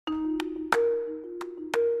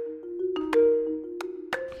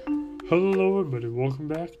Hello everybody, welcome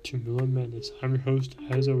back to Miller Madness. I'm your host,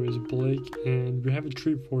 as always, Blake, and we have a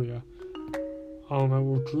treat for you. I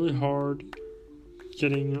worked really hard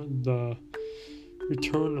getting the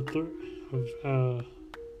return after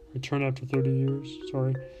 30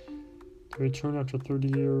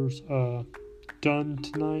 years, done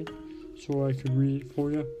tonight, so I could read it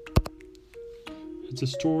for you. It's a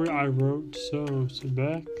story I wrote, so sit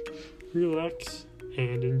back, relax,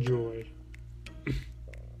 and enjoy.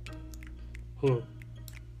 Hello,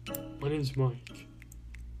 my name is Mike,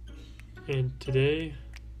 and today,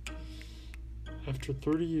 after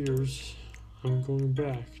 30 years, I'm going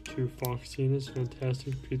back to Foxina's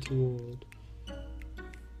Fantastic Pizza World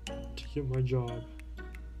to get my job.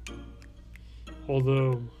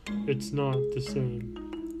 Although, it's not the same.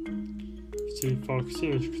 See,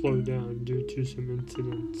 Foxina's closed down due to some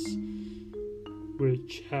incidents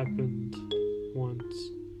which happened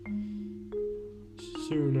once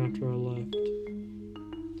soon after I left.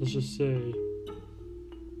 Let's just say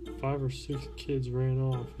 5 or 6 kids ran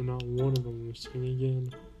off and not one of them was seen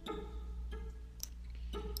again.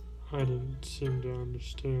 I didn't seem to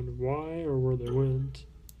understand why or where they went.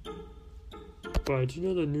 But I do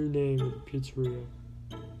know the new name of the pizzeria.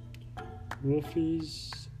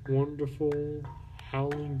 Wolfie's Wonderful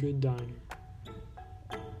Howling Good Diner.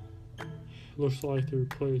 Looks like they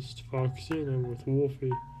replaced Foxina with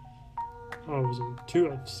Wolfie. I wasn't too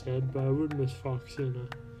upset, but I would miss Foxina.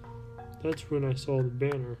 That's when I saw the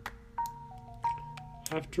banner.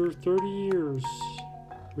 After 30 years,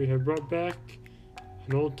 we have brought back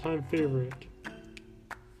an old-time favorite.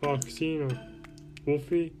 Foxina,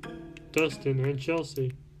 Wolfie, Dustin, and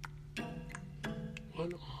Chelsea.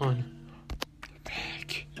 What on?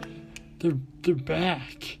 They're back. They're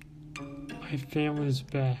back. My family's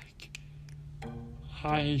back.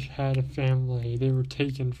 I had a family. They were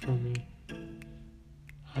taken from me.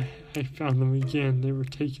 I found them again. They were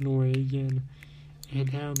taken away again.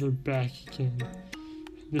 And now they're back again.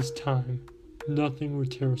 This time, nothing would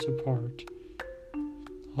tear us apart.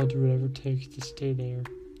 I'll do whatever it takes to stay there.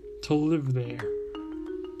 To live there.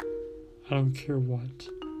 I don't care what.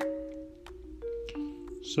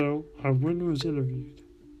 So, I went and was interviewed.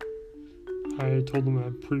 I told them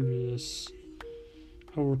I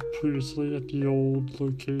worked previously at the old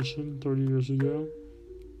location 30 years ago.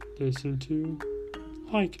 They seemed to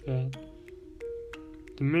like that.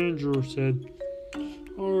 The manager said,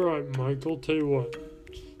 "Alright, Mike, I'll tell you what.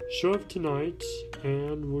 Show up tonight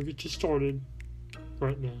and we'll get you started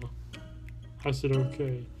right now." I said,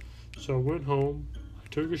 "Okay." So I went home, I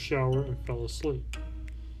took a shower, and fell asleep.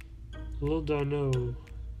 Little did I know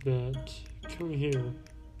that coming here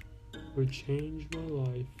would change my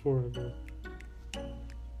life forever.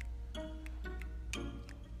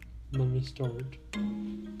 Let me start.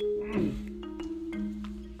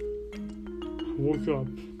 I woke up,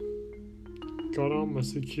 got on my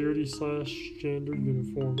security/janitor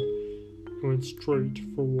uniform, and went straight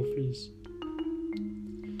for Wolfie's.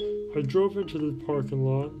 I drove into the parking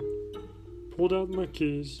lot, pulled out my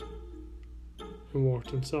keys, and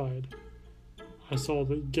walked inside. I saw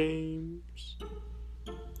the games,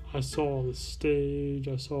 I saw the stage,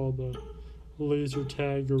 I saw the laser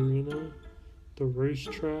tag arena, the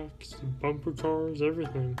racetracks, the bumper cars,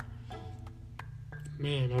 everything.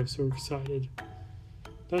 Man, I was so excited.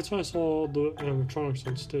 That's why I saw all the animatronics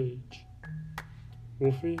on stage.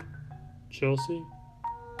 Wolfie, Chelsea,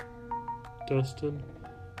 Dustin,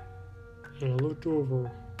 and I looked over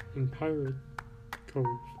in Pirate Cove.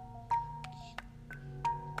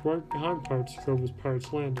 Right behind Pirates Cove was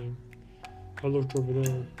Pirates Landing. I looked over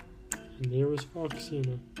there, and there was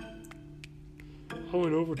Foxina. I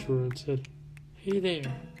went over to her and said, "Hey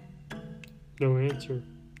there." No answer.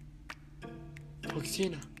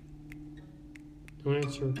 "Foxina." No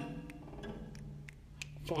answer.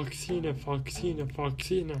 "Foxina, Foxina,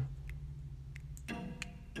 Foxina."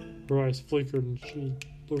 Her eyes flickered and she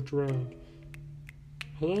looked around.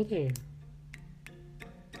 "Hello there."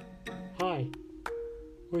 "Hi.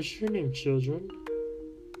 What's your name, children?"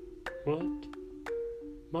 "What?"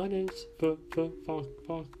 "My name's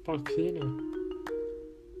Foxina.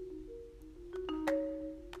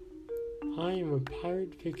 I am a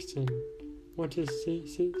pirate vixen. Want to sing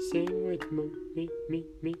with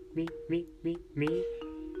me?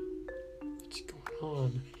 What's going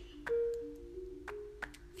on?"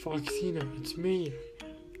 "Foxina, it's me."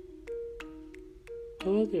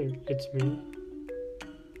 "Hello there, it's me.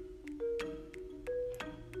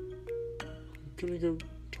 I'm gonna go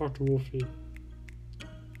talk to Wolfie."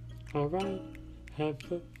 "Alright, have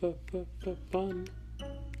fun."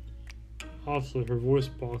 Obviously, her voice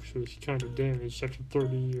box was kind of damaged after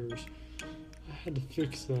 30 years. I had to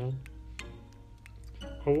fix that.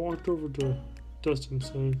 I walked over to Dustin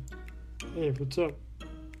saying, "Hey, what's up?"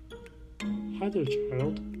 "Hi there,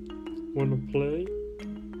 child. Wanna play?"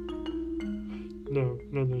 No,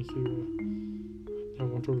 thank you. I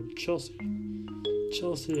walked over to Chelsea.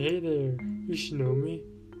 "Chelsea, hey there. You should know me."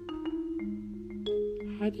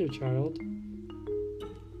 "Hi there, child."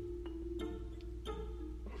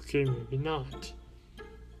 "Okay, maybe not."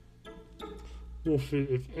 "Wolfie,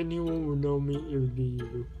 if anyone would know me, it would be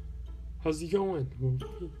you. How's it going,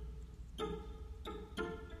 Wolfie?"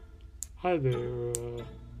 "Hi there,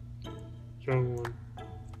 young one.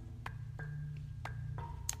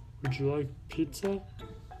 Would you like pizza?"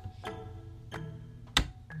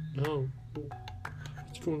 "No.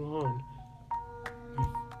 What's going on?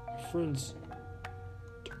 My friends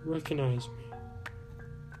don't recognize me."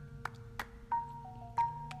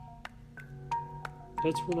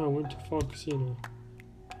 That's when I went to Foxina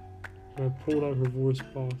and I pulled out her voice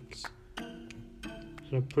box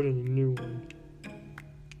and I put in a new one.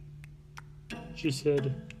 She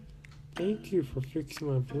said, "Thank you for fixing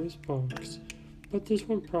my voice box, but there's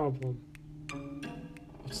one problem."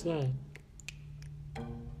 "What's that?"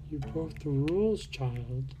 "You broke the rules,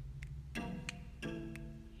 child.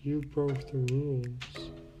 You broke the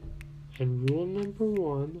rules. And rule number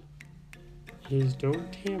 1 is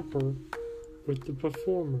don't tamper with the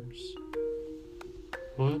performers."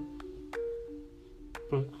 "What?"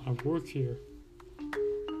 "But I work here."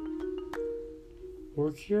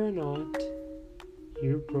 "Work here or not,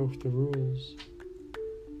 you broke the rules.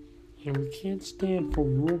 And we can't stand for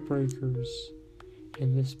rule breakers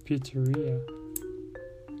in this pizzeria."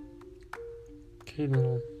 "Okay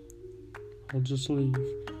then, I'll just leave."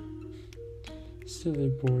 "Silly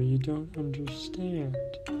boy, you don't understand."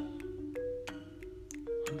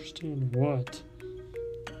 "Understand what?"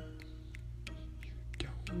 "You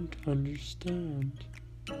don't understand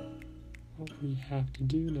what we have to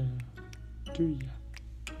do now, do ya?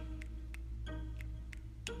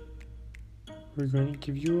 We're going to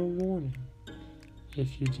give you a warning.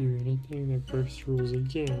 If you do anything that breaks the rules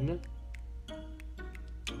again,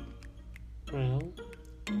 well,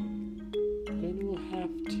 then we'll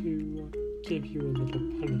have to give you a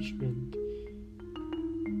little punishment."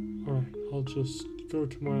 "Alright, I'll just go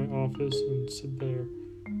to my office and sit there."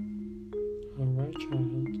 "Alright,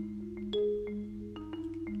 child.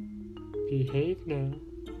 Behave now,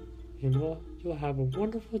 and you'll have a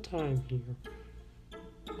wonderful time here."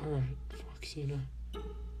 "Alright, Foxina."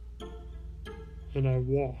 And I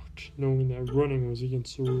walked, knowing that running was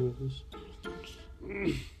against the rules.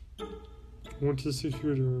 Went to the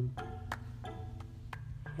security room.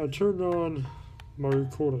 I turned on my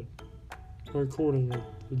recording of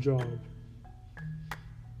the job.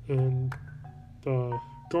 And the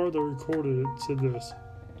guard that recorded it said this: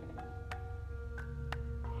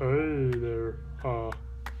 "Hey there,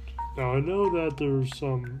 now I know that there's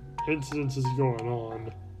some incidences going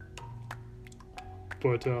on,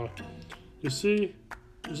 but, you see,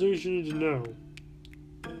 there's things you need to know.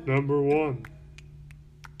 Number 1,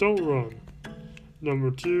 don't run.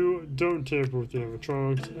 Number 2, don't tamper with the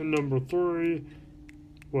animatronics. And number 3,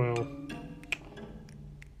 well,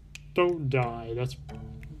 don't die. That's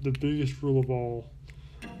the biggest rule of all.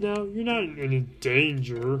 Now, you're not in any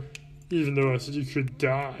danger, even though I said you could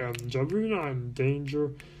die on the job. You're not in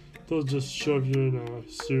danger. They'll just shove you in a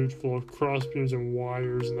suit full of crossbeams and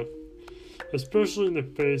wires, especially in the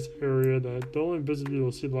face area that the only business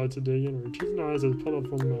you'll see lights of day in, or your teeth and eyes as a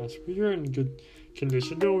telephone mask. But you're in good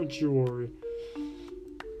condition. Don't you worry."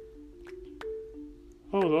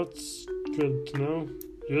 "Oh, that's good to know."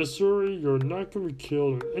 "Yes, sir, you're not going to be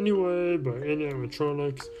killed in any way by any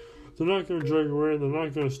animatronics. They're not going to drag you away. They're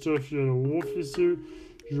not going to stuff you in a Wolfie suit.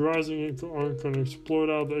 Your eyes aren't going to explode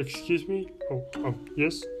out of the..." "Excuse me?" Oh,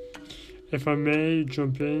 yes? "If I may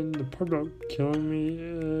jump in, the part about killing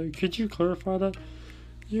me, could you clarify that?"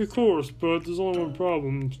 "Yeah, of course, but there's only one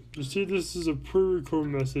problem. You see, this is a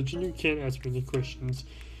pre-recorded message, and you can't ask me any questions.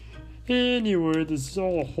 Anyway, this is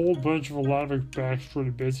all a whole bunch of elaborate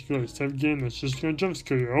backstory, basically a step game that's just gonna jump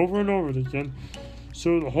scare you over and over again,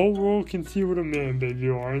 so the whole world can see what a man baby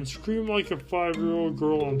you are and scream like a 5-year-old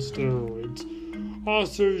girl on steroids.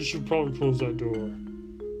 Also, you should probably close that door."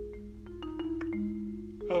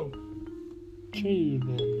 "Oh, gee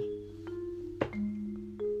then."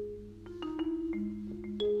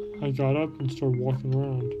 I got up and started walking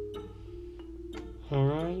around.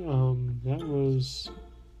 Alright, that was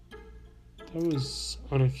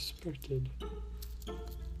unexpected.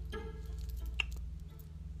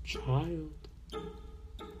 "Child,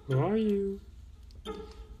 where are you?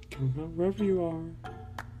 Come out wherever you are."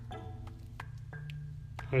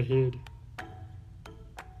 I hid.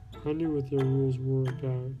 I knew what their rules were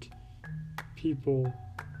about people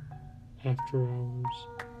after hours.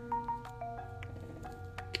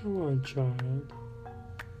 Come on, child.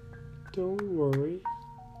 Don't worry.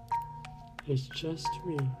 It's just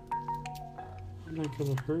me. I'm not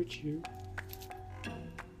gonna hurt you.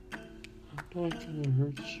 I'm not gonna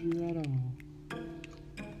hurt you at all.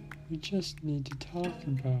 We just need to talk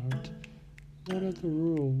about what are the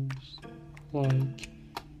rules, like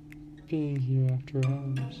being here after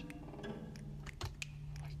hours.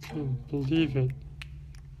 I couldn't believe it.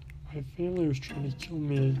 My family was trying to kill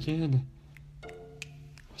me again.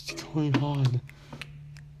 What's going on?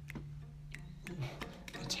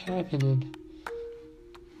 What's happening?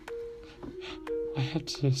 I have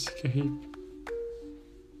to escape.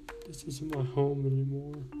 This isn't my home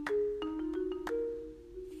anymore.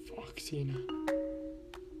 Foxina.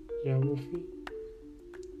 Yeah, Wolfie?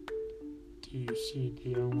 Do you see the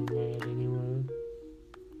young lad anywhere?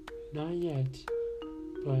 Not yet,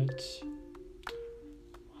 but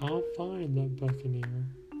I'll find that buccaneer.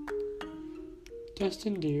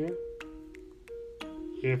 Dustin, dear.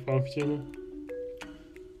 Yeah, Foxina.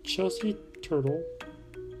 Chelsea Turtle.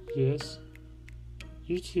 Yes.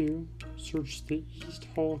 You two search the East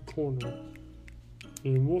Hall corner.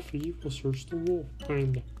 Me and Wolfie will search the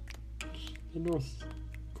the North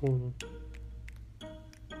corner.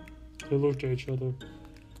 They looked at each other.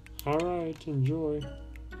 Alright, enjoy.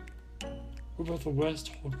 What about the West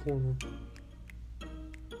Hall corner?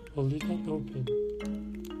 I'll leave that open.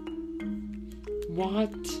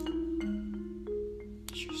 What?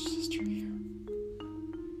 Is your sister here?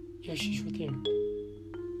 Yeah, she's right there.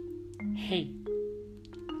 Hey.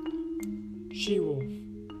 She-Wolf.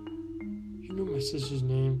 You know my sister's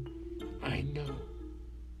name. I know.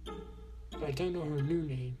 But I don't know her new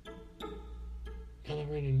name. Now that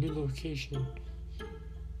we're in a new location.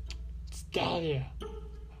 It's Dahlia.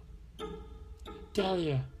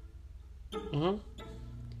 Dahlia. Uh-huh.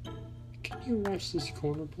 Can you watch this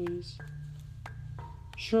corner, please?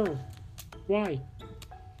 Sure. Why?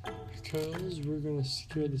 Because we're gonna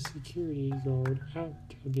scare the security guard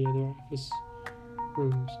out of the other office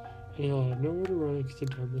rooms. And he'll have nowhere to run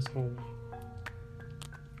except down this hallway.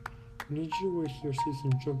 I need you to wait here so you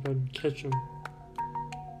can jump out and catch him.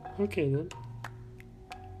 Okay then.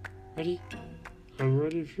 Ready? I'm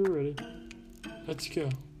ready if you're ready. Let's go.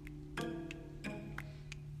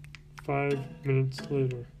 5 minutes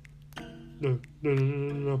later. No.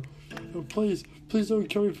 No, please don't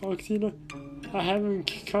kill me, Foxina. I haven't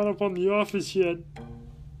caught up on the office yet.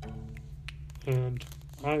 And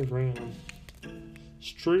I ran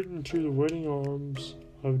straight into the waiting arms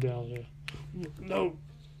of Dahlia. No!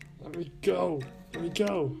 Let me go!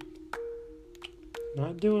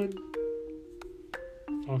 Not doing.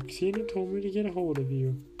 Foxina told me to get a hold of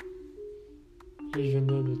you. Even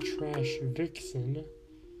though the trash vixen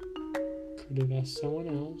could have asked someone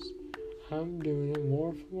else, I'm doing it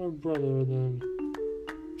more for my brother than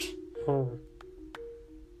her.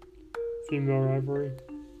 Female rivalry?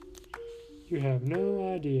 You have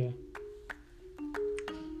no idea.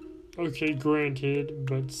 Okay, granted,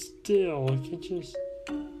 but still, I can't just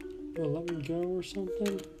let me go or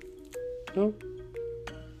something? Nope.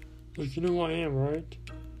 Look, you know who I am, right?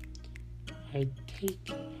 I take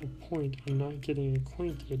a point on not getting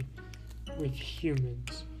acquainted with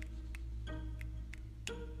humans.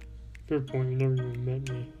 Fair point, you never even met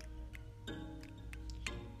me.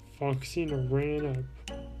 Foxina ran up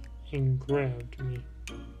and grabbed me.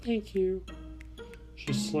 Thank you.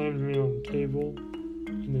 She slammed me on the table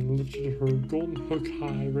and then lifted her golden hook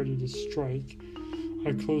high, ready to strike.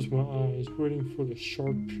 I closed my eyes, waiting for the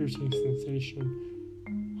sharp, piercing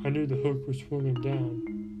sensation. I knew the hook was swinging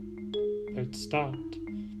down, but it stopped.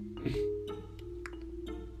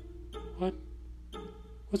 What?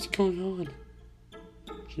 What's going on?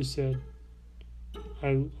 She said.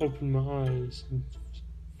 I opened my eyes and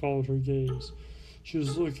followed her gaze. She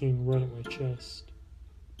was looking right at my chest.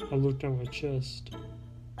 I looked at my chest,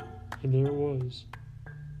 and there it was.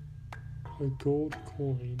 A gold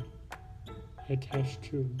coin attached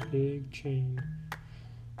to a big chain.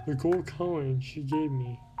 The gold coin she gave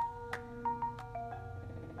me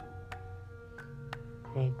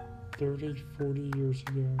about 30, 40 years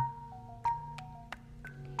ago.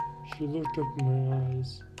 She looked up in my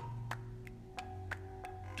eyes.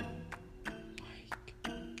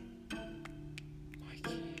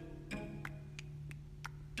 Mikey.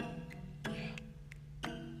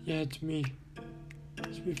 Yeah, it's me.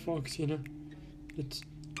 It's me, Foxina. It's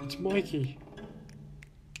Mikey.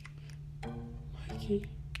 Mikey?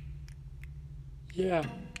 Yeah.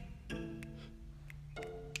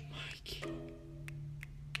 Mikey.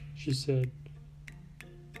 She said.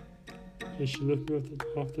 as she lifted me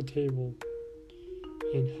off the table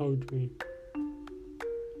and hugged me.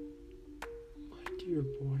 My dear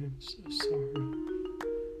boy, I'm so sorry.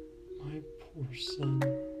 My poor son.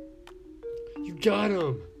 You got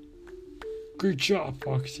him! Good job,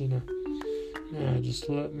 Foxina. Now just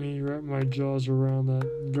let me wrap my jaws around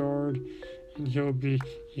that guard, and he'll be...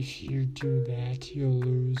 If you do that, you'll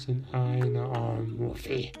lose an eye and an arm,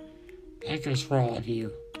 Wolfie. That goes for all of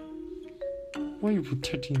you. Why are you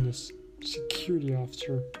protecting this security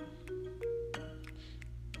officer?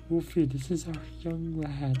 Wolfie, this is our young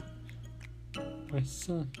lad. My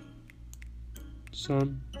son.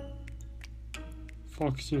 Son?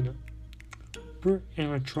 Foxina. We're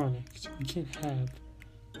animatronics. We can't have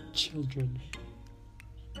children.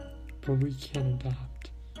 But we can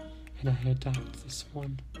adopt. And I adopt this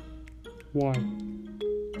one. Why?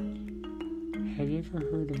 Have you ever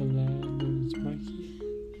heard of a lad named Mikey?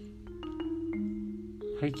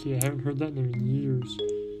 Mikey, I haven't heard that name in years.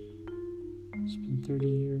 It's been 30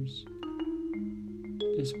 years.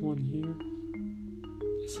 This one here,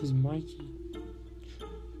 this is Mikey.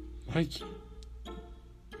 Mikey.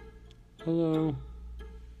 Hello.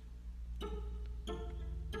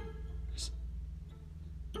 This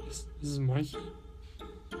is Mikey.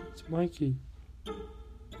 It's Mikey.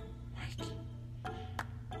 Mikey.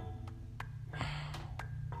 Wow.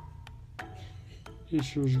 He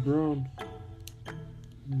sure's grown.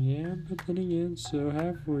 Yeah, but then again, so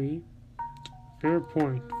have we. Fair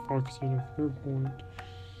point, Foxina, fair point.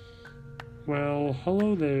 Well,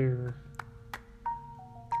 hello there.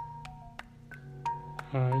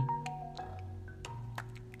 Hi.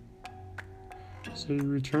 So you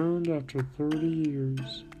returned after 30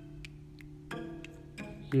 years.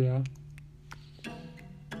 Yeah.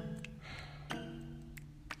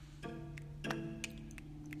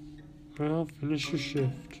 Well, finish your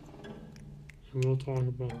shift. And we'll talk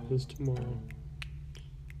about this tomorrow.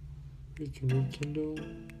 We can rekindle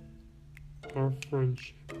our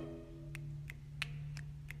friendship.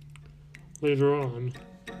 Later on,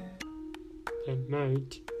 that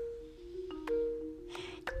night,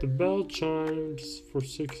 the bell chimes for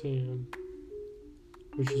 6 a.m.,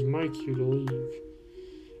 which is my cue to leave.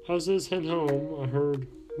 As I was heading home, I heard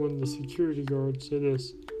one of the security guards say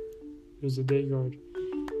this. It was a day guard.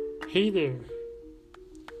 Hey there.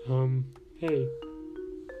 Hey.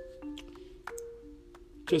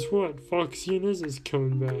 Guess what? Foxina's is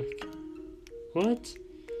coming back. What?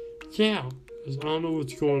 Yeah. 'Cause I don't know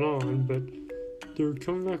what's going on, but they're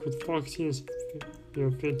coming back with Foxina's,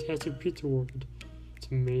 Fantastic Pizza World. It's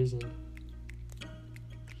amazing.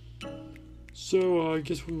 So, I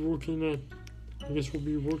guess we'll be working there,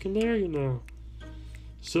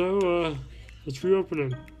 So, let's reopen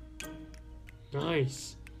it.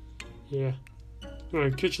 Nice. Yeah.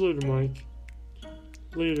 Alright, catch you later, Mike.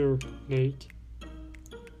 Later, Nate.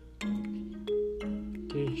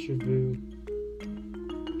 Deja vu. I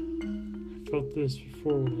felt this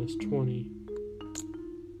before when I was 20.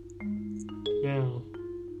 Now,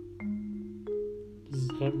 this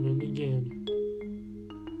is happening again.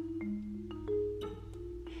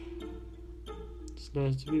 It's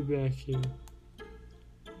nice to be back here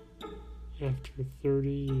after 30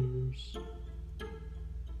 years.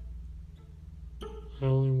 I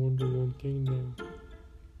only wonder one thing now.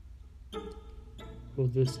 Will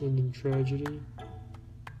this end in tragedy?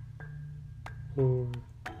 Or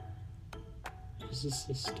is this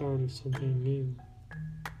the start of something new?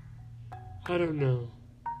 I don't know.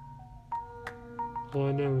 All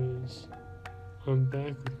I know is I'm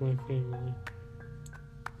back with my family.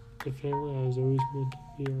 The family I was always meant to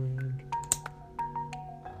be around.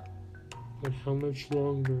 But how much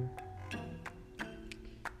longer?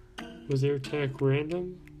 Was their attack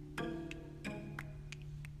random?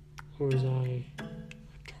 Or was I a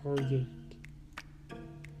target?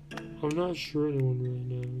 I'm not sure anyone really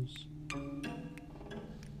knows.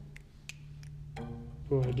 But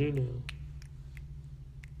what I do know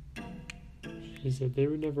is that they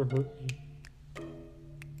would never hurt me.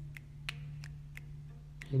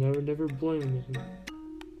 And I would never blame them.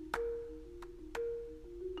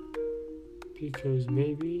 Because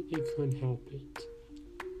maybe they couldn't help it.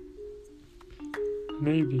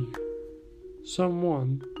 Maybe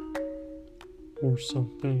someone or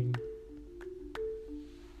something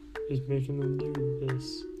is making them do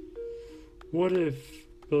this. What if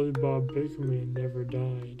Billy Bob Bakerman never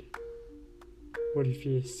died? What if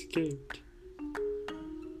he escaped?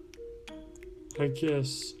 I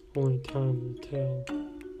guess only time will tell.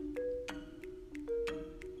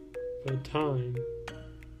 But time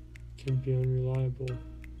can be unreliable.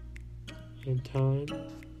 And time,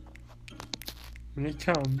 when it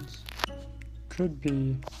comes, could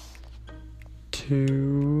be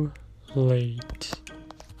too late.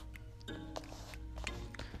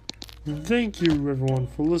 Thank you everyone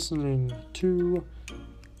for listening to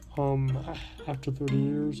after 30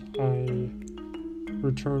 years. I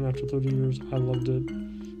returned after 30 years. I loved it.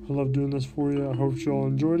 I love doing this for you. I hope you all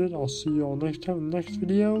enjoyed it. I'll see you all next time in the next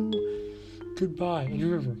video. Goodbye. And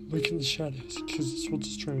remember, look in the shadows, because this was a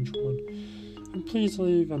strange one. And please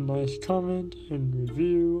leave a nice comment and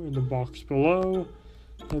review in the box below.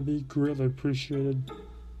 That'd be greatly appreciated.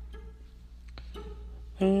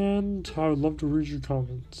 And I would love to read your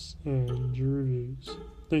comments and your reviews.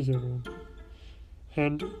 Thank you, everyone.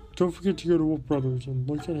 And don't forget to go to Wolf Brothers and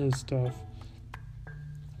look at his stuff.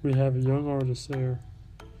 We have a young artist there.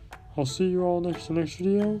 I'll see you all next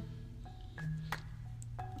video.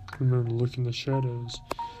 Remember to look in the shadows,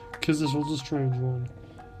 because this was a strange one.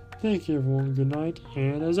 Thank you, everyone. Good night,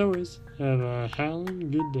 and as always, have a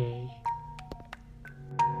howling good day.